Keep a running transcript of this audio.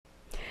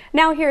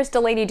Now here's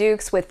Delaney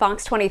Dukes with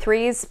Fox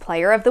 23's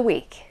Player of the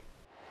Week.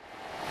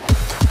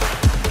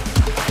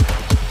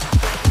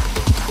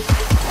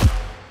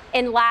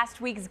 In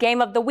last week's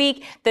Game of the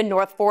Week, the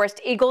North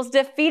Forest Eagles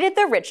defeated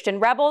the Richton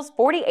Rebels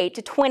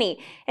 48-20.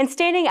 And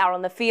standing out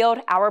on the field,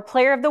 our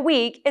Player of the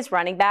Week is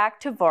running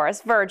back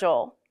Tarvarius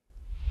Virgil.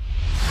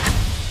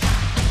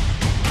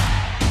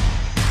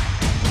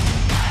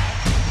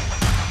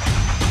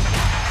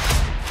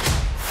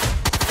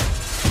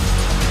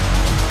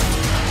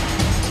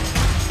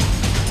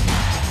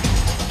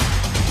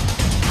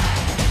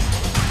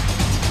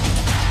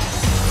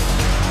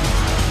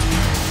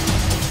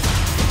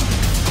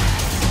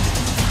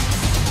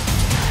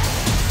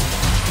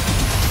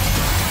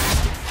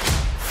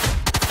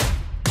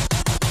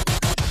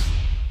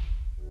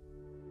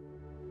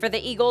 For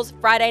the Eagles,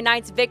 Friday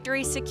night's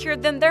victory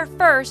secured them their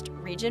first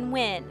region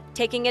win.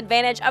 Taking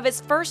advantage of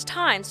his first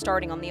time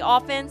starting on the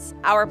offense,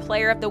 our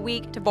Player of the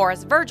Week,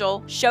 Tarvarius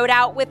Virgil, showed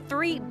out with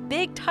 3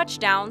 big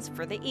touchdowns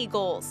for the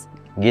Eagles.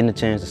 Getting a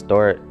chance to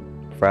start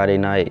Friday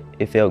night,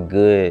 it felt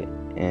good,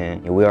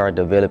 and we are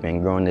developing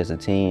and growing as a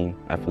team.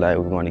 I feel like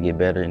we're going to get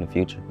better in the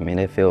future. I mean,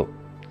 it felt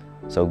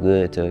so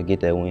good to get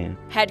that win.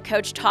 Head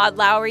coach Todd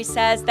Lowry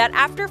says that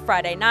after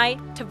Friday night,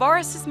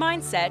 Tarvarius'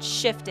 mindset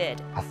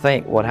shifted. I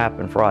think what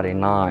happened Friday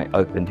night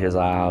opened his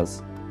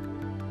eyes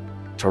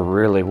to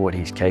really what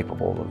he's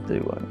capable of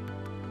doing.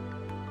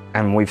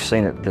 And we've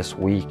seen it this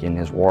week in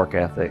his work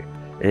ethic.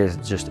 It has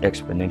just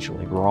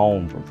exponentially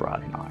grown from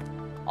Friday night.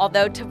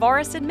 Although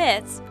Tarvarius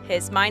admits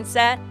his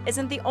mindset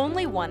isn't the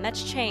only one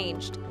that's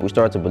changed. We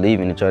start to believe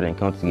in each other and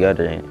come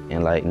together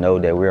and like know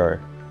that we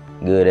are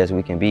good as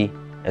we can be.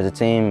 As a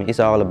team, it's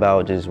all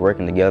about just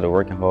working together,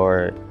 working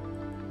hard,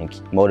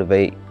 and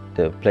motivate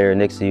the player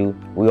next to you.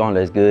 We're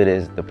only as good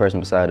as the person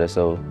beside us,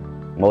 so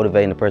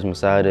motivating the person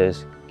beside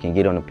us can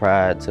get on the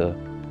pride to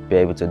be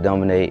able to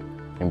dominate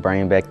and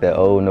bring back that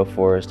old North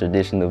Forest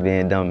tradition of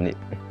being dominant.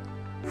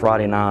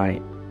 Friday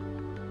night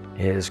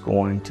is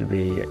going to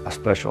be a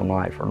special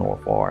night for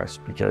North Forest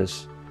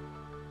because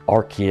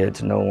our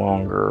kids no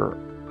longer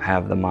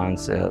have the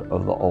mindset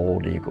of the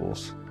old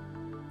Eagles.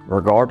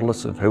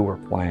 Regardless of who we're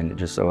playing, it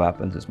just so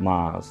happens it's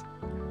Mize.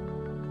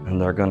 And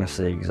they're going to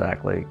see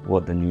exactly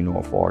what the new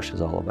North Forest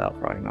is all about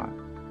Friday night.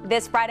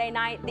 This Friday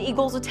night, the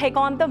Eagles will take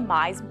on the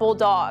Mize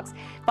Bulldogs.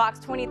 Fox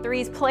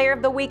 23's Player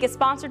of the Week is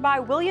sponsored by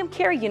William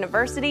Carey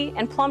University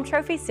and Plum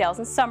Trophy Sales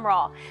in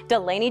Sumrall.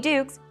 Delaney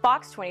Dukes,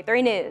 Fox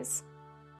 23 News.